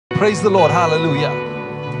Praise the Lord. Hallelujah.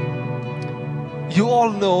 You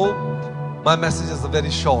all know my messages are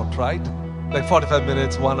very short, right? Like 45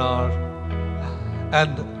 minutes, 1 hour.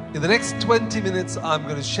 And in the next 20 minutes, I'm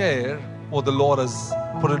going to share what the Lord has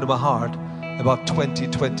put into my heart about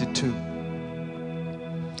 2022.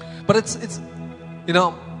 But it's you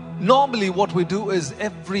know, normally what we do is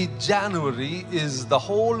every January is the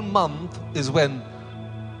whole month is when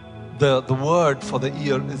the word for the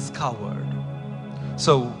year is covered.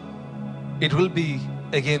 So it will be,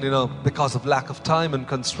 again, because of lack of time and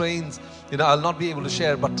constraints, I'll not be able to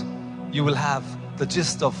share, but you will have the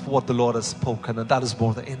gist of what the Lord has spoken, and that is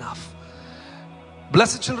more than enough.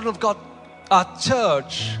 Blessed children of God, our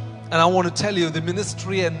church, and I want to tell you, the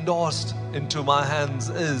ministry endorsed into my hands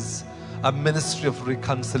is a ministry of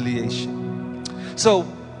reconciliation. So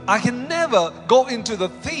I can never go into the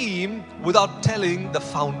theme without telling the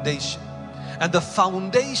foundation. And the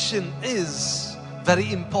foundation is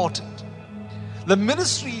very important. The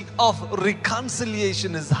ministry of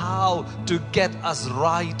reconciliation is how to get us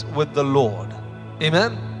right with the Lord.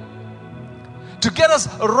 Amen? To get us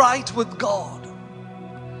right with God.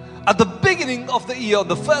 At the beginning of the year, on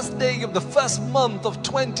the first day of the first month of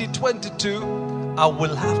 2022, I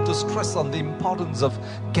will have to stress on the importance of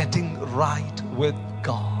getting right with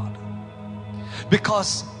God.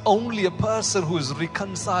 Because only a person who is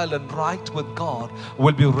reconciled and right with God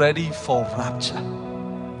will be ready for rapture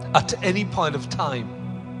at any point of time.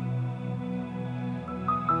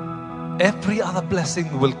 Every other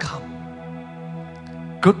blessing will come.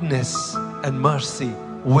 Goodness and mercy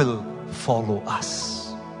will follow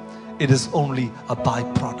us. It is only a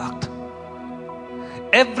byproduct.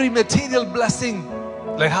 Every material blessing,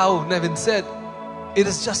 like how Nevin said, it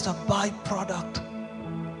is just a byproduct.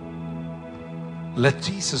 Let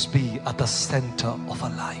Jesus be at the center of our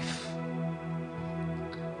life.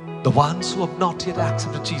 The ones who have not yet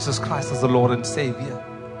accepted Jesus Christ as the Lord and Savior,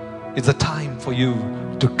 it's a time for you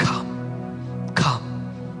to come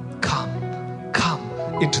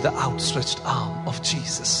into the outstretched arm of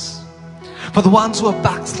Jesus. For the ones who are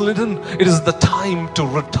backslidden, it is the time to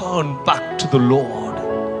return back to the Lord.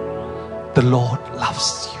 The Lord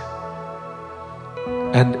loves you.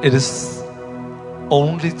 And it is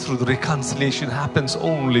only through the reconciliation happens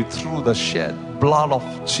only through the shed blood of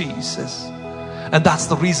Jesus. And that's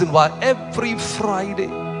the reason why every Friday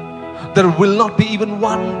there will not be even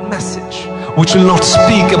one message which will not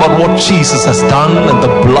speak about what Jesus has done and the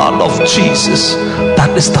blood of Jesus. That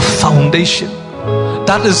is the foundation.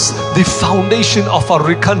 That is the foundation of our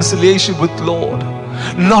reconciliation with Lord.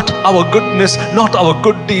 Not our goodness, not our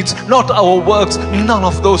good deeds, not our works, none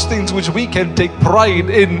of those things which we can take pride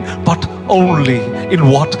in, but only in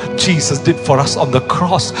what Jesus did for us on the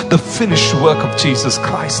cross, the finished work of Jesus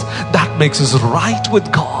Christ. That makes us right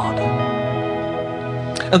with God.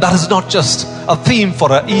 And that is not just a theme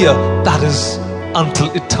for a year, that is until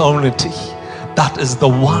eternity. That is the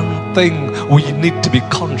one thing we need to be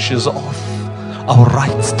conscious of, our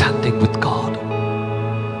right standing with God.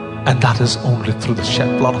 And that is only through the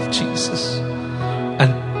shed blood of Jesus.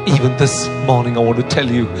 And even this morning I want to tell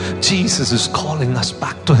you, Jesus is calling us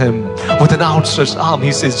back to Him with an outstretched arm.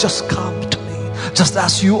 He says, just come to me, just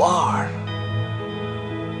as you are.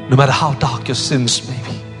 No matter how dark your sins may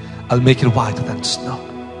be, I'll make it whiter than snow.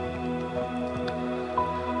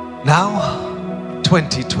 Now,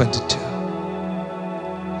 2022.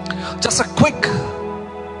 Just a quick,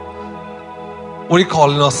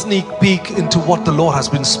 sneak peek into what the Lord has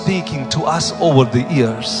been speaking to us over the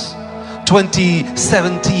years.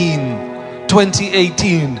 2017,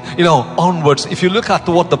 2018, onwards. If you look at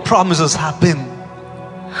what the promises have been,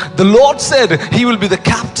 the Lord said He will be the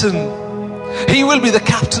captain. He will be the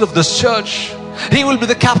captain of this church. He will be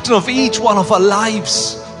the captain of each one of our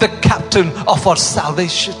lives, the captain of our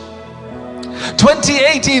salvation.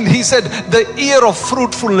 2018, He said, the year of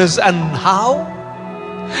fruitfulness. And how?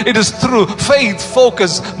 It is through faith,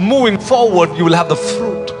 focus, moving forward, you will have the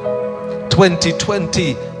fruit.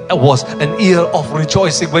 2020 was an year of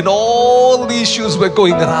rejoicing when all the issues were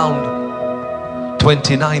going around.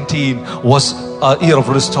 2019 was a year of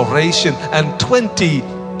restoration, and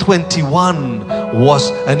 2021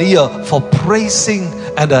 was an year for praising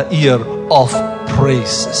and a year of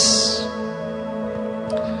praises.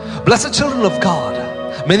 Blessed children of God,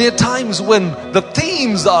 many a times when the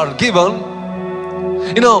themes are given,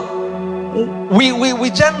 we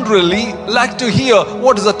generally like to hear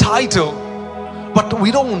what is the title, but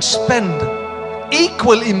we don't spend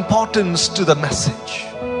equal importance to the message.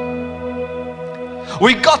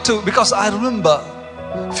 We got to, because I remember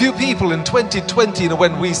few people in 2020,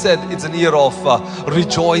 when we said it's an year of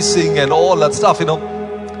rejoicing and all that stuff,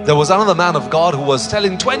 There was another man of God who was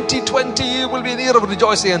telling 2020 will be the year of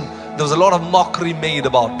rejoicing, and there was a lot of mockery made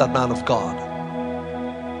about that man of God.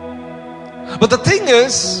 But the thing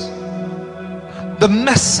is, the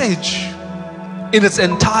message in its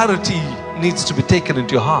entirety needs to be taken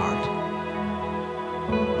into your heart.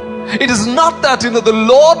 It is not that, the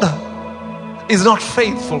Lord is not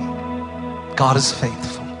faithful. God is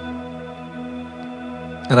faithful.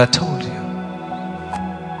 And I told you,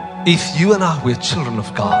 if you and I were children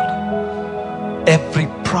of God, every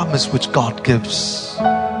promise which God gives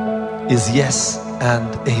is yes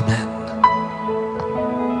and amen.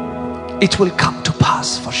 It will come to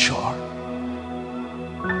pass for sure.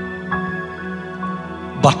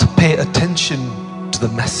 But pay attention to the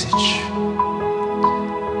message.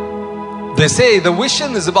 They say the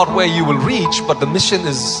vision is about where you will reach, but the mission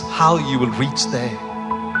is how you will reach there.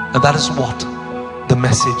 And that is what the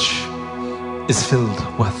message is filled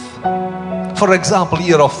with. For example,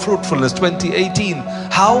 year of fruitfulness 2018.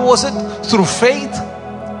 How was it? Through faith,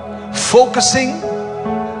 focusing,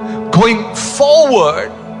 going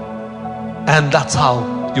forward, and that's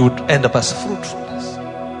how you would end up as fruitfulness.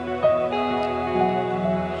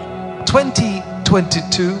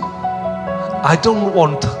 2022, I don't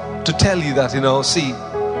want to tell you that, see,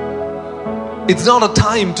 it's not a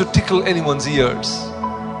time to tickle anyone's ears.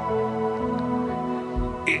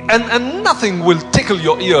 And nothing will tickle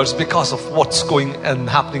your ears because of what's going and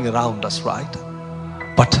happening around us, right?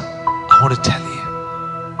 But I want to tell you,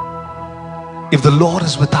 if the Lord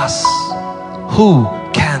is with us, who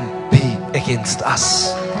can be against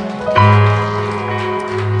us?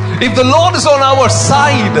 If the Lord is on our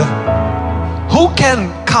side, who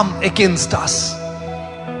can come against us?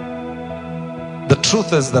 The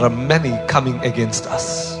truth is, there are many coming against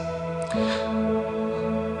us.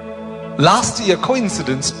 Last year,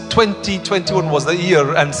 coincidence, 2021 was the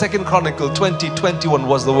year, and 2 Chronicles 20:21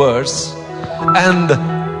 was the verse. And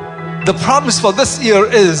the promise for this year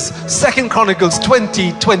is 2 Chronicles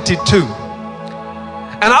 20:22.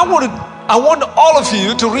 And I want all of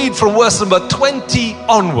you to read from verse number 20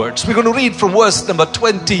 onwards. We're going to read from verse number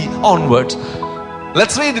 20 onwards.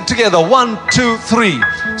 Let's read it together. 1, 2, 3.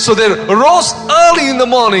 So they rose early in the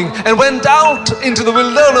morning and went out into the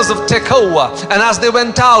wilderness of Tekoa. And as they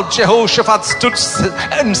went out, Jehoshaphat stood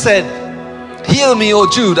and said, "Hear me, O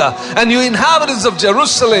Judah, and you inhabitants of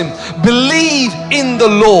Jerusalem, believe in the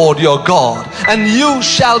Lord your God, and you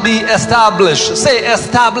shall be established." Say,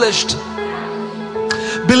 established.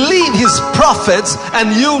 "Believe his prophets,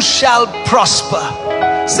 and you shall prosper."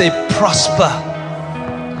 Say, prosper.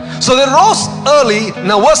 So they rose early.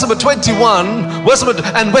 Now verse number 21,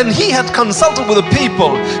 and when he had consulted with the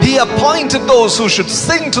people, he appointed those who should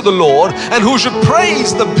sing to the Lord and who should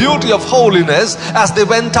praise the beauty of holiness as they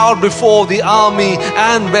went out before the army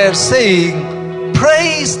and were saying,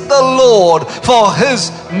 "Praise the Lord, for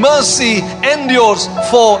his mercy endures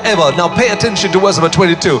forever." Now pay attention to verse number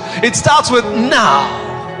 22. It starts with now.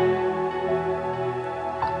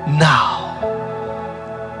 Now.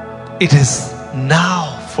 It is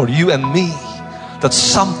now for you and me that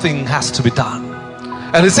something has to be done.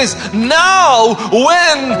 And it says, now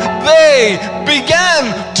when they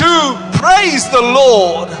began to praise the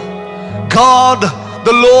Lord, God,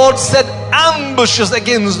 the Lord, set ambushes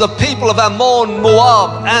against the people of Ammon,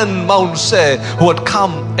 Moab, and Mount Seir, who had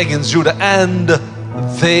come against Judah, and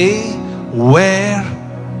they were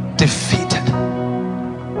defeated.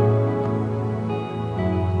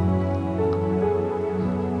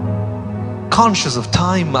 Conscious of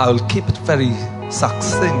time, I will keep it very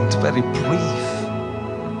succinct, very brief.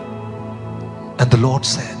 And the Lord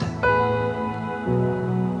said,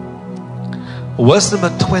 verse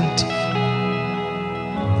number 20,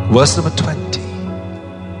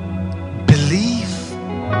 believe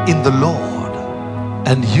in the Lord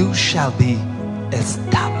and you shall be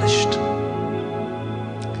established.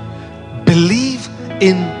 Believe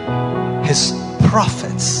in his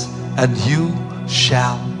prophets and you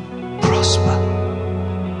shall prosper.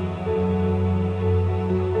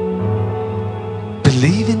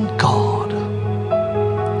 Believe in God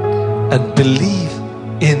and believe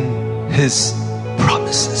in his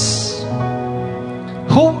promises.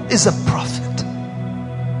 Who is a prophet?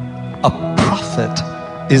 A prophet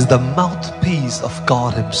is the mouthpiece of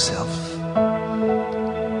God himself.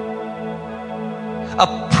 A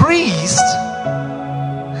priest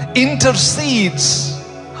intercedes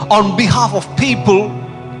on behalf of people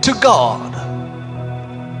to God.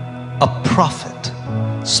 A prophet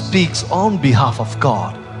speaks on behalf of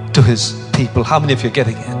God to his people. How many of you are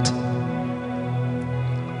getting it?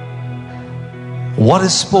 What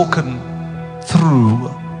is spoken through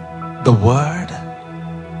the word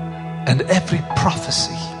and every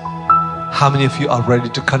prophecy How many of you are ready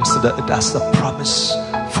to consider it as a promise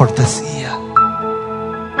for this year?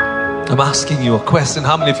 I'm asking you a question.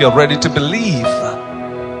 How many of you are ready to believe?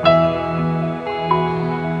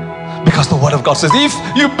 Because the word of God says, if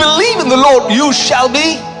you believe in the Lord, you shall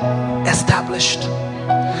be established.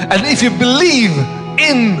 And if you believe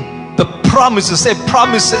in the promises, say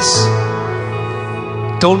promises.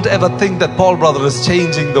 Don't ever think that Paul brother is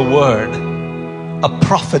changing the word. A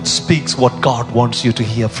prophet speaks what God wants you to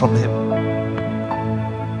hear from him.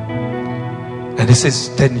 And he says,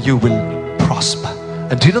 then you will prosper.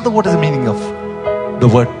 And do you know what is the meaning of the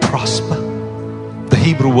word prosper? The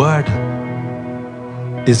Hebrew word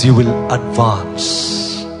is you will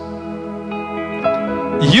advance.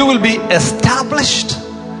 You will be established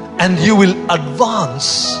and you will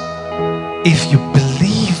advance if you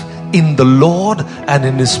believe in the Lord and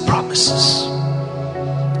in His promises.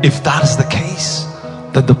 If that is the case,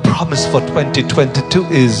 then the promise for 2022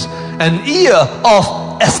 is an year of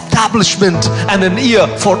establishment and an year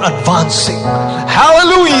for advancing.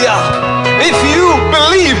 Hallelujah! If you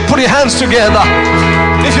believe, put your hands together.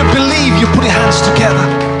 If you believe, you put your hands together.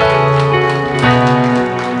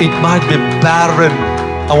 It might be barren.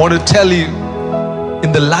 I want to tell you,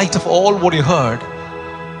 in the light of all what you heard,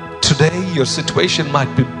 today your situation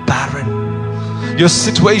might be barren. Your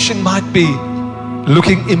situation might be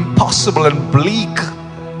looking impossible and bleak.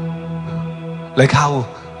 Like how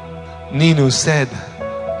Ninu said,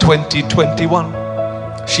 2021,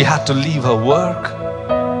 she had to leave her work.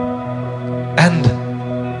 And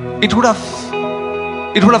it would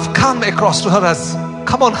have come across to her as,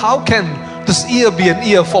 come on, how can this year be an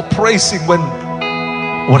year for praising when,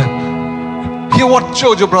 hear what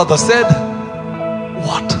Jojo brother said.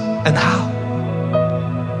 What and how?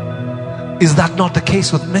 Is that not the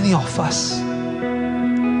case with many of us?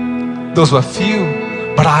 Those were few,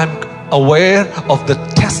 but I'm aware of the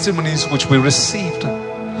testimonies which we received.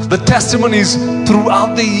 The testimonies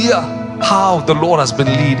throughout the year, how the Lord has been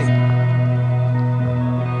leading.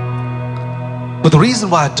 But the reason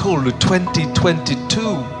why I told you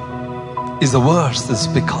 2022 is the worst is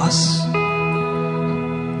because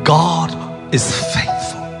God is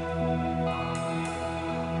faithful.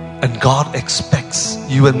 And God expects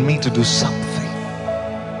you and me to do something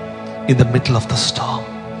in the middle of the storm.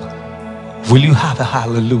 Will you have a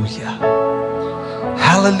hallelujah?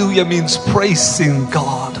 Hallelujah means praising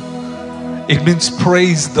God. It means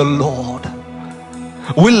praise the Lord.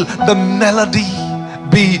 Will the melody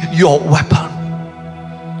be your weapon?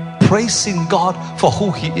 Praising God for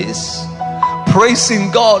who He is. Praising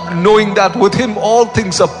God knowing that with Him all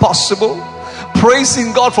things are possible.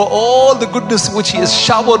 Praising God for all the goodness which He has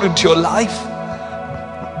showered into your life.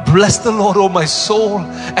 Bless the Lord, O my soul,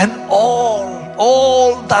 and all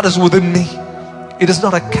that is within me. It is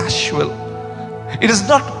not a casual. It is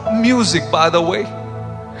not music, by the way.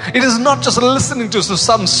 It is not just listening to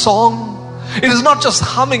some song. It is not just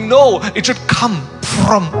humming. No, it should come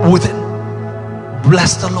from within.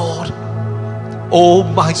 Bless the Lord, O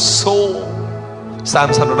my soul.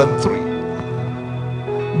 Psalms 103.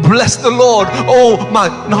 Bless the Lord, oh my,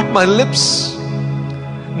 not my lips,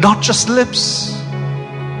 not just lips.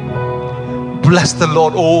 Bless the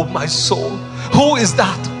Lord, oh my soul. Who is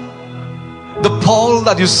that? The Paul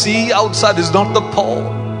that you see outside is not the Paul.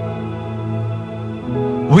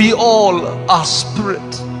 We all are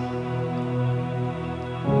spirit.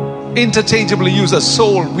 Interchangeably use a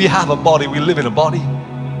soul. We have a body, we live in a body.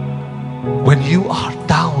 When you are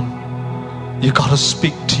down, you got to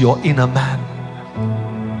speak to your inner man.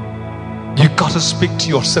 You got to speak to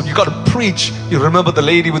yourself. You got to preach. You remember the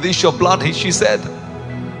lady with the issue of blood? She said,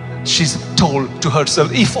 she's told to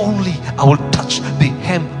herself, if only I will touch the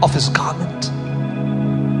hem of his garment.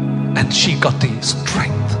 And she got the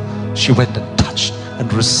strength. She went and touched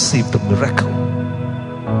and received the miracle.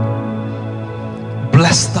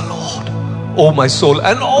 Bless the Lord, oh my soul,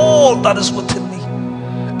 and all that is within me.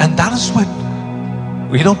 And that is when,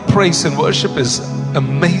 praise and worship is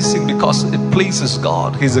amazing because it pleases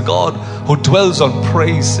God. He's a God who dwells on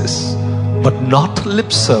praises, but not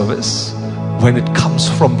lip service. When it comes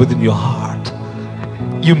from within your heart,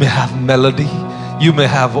 you may have melody, you may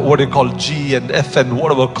have what you call G and F and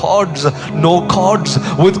whatever chords, no chords,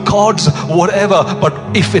 with chords, whatever, but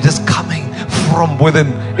if it is coming from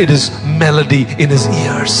within, it is melody in His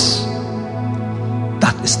ears.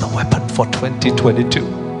 That is the weapon for 2022.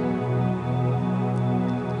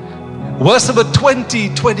 Verse number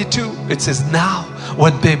 22, it says, now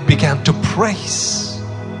when they began to praise.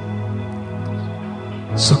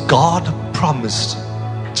 So God promised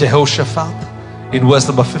Jehoshaphat in verse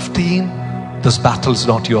number 15, this battle is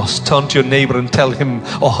not yours. Turn to your neighbor and tell him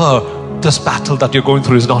or her, This battle that you're going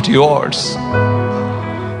through is not yours.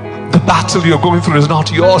 The battle you're going through is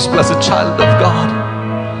not yours, blessed child of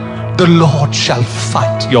God. The Lord shall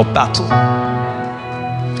fight your battle.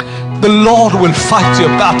 The Lord will fight your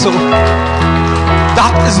battle.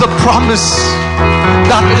 That is the promise.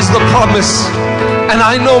 That is the promise. And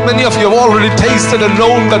I know many of you have already tasted and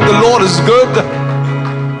known that the Lord is good.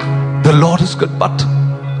 The Lord is good, but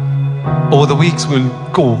over the weeks we'll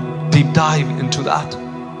go deep dive into that.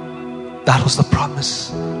 That was the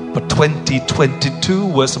promise. But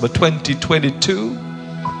 2022, verse number 2022,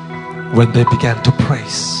 when they began to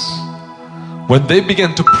praise, when they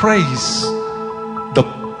began to praise, the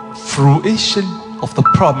fruition of the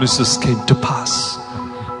promises came to pass.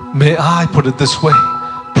 May I put it this way?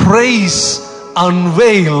 Praise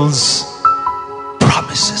unveils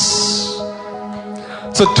promises.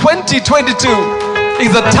 So 2022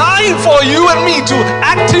 is a time for you and me to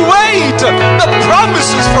activate the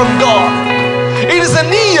promises from God. It is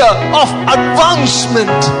an year of advancement,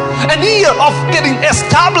 an year of getting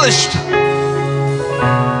established.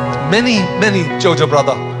 Many, Jojo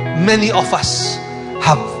brother, many of us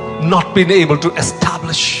have not been able to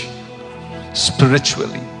establish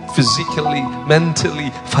spiritually, physically,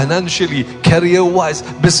 mentally, financially, career-wise,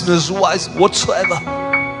 business-wise, whatsoever.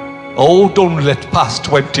 Oh, don't let past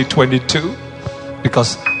 2022,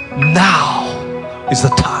 because now is the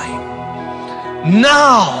time.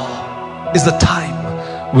 Now is the time.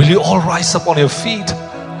 Will you all rise up on your feet?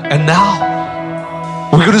 And now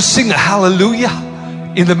we're going to sing a hallelujah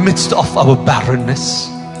in the midst of our barrenness,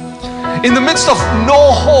 in the midst of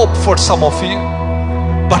no hope for some of you.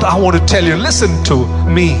 But I want to tell you, listen to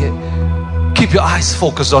me. Keep your eyes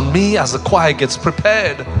focused on me as the choir gets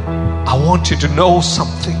prepared. I want you to know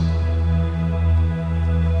something.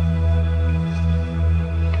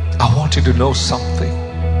 I want you to know something.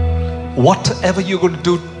 Whatever you're going to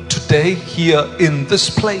do today here in this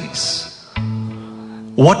place,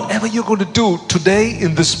 whatever you're going to do today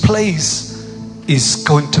in this place is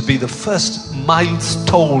going to be the first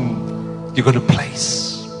milestone you're going to place.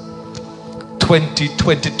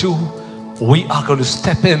 2022, we are going to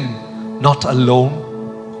step in not alone.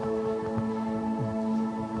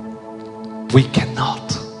 We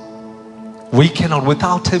cannot.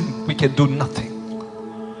 Without Him, we can do nothing.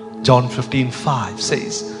 John 15:5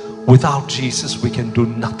 says, without Jesus, we can do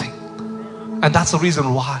nothing. And that's the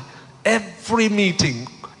reason why every meeting,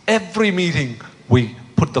 we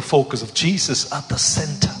put the focus of Jesus at the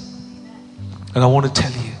center. And I want to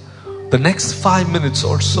tell you, the next 5 minutes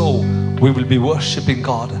or so, we will be worshiping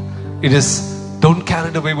God. It is, don't carry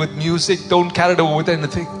it away with music, don't carry it away with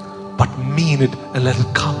anything, but mean it and let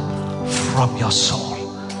it come from your soul.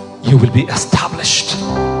 You will be established.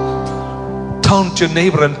 Turn to your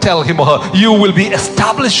neighbor and tell him or her, you will be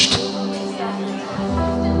established.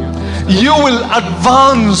 You will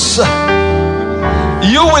advance.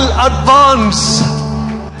 You will advance.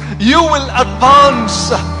 You will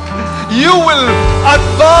advance. You will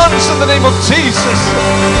advance in the name of Jesus.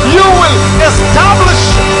 You will establish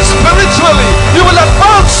spiritually. You will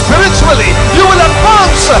advance spiritually. You will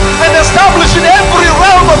advance and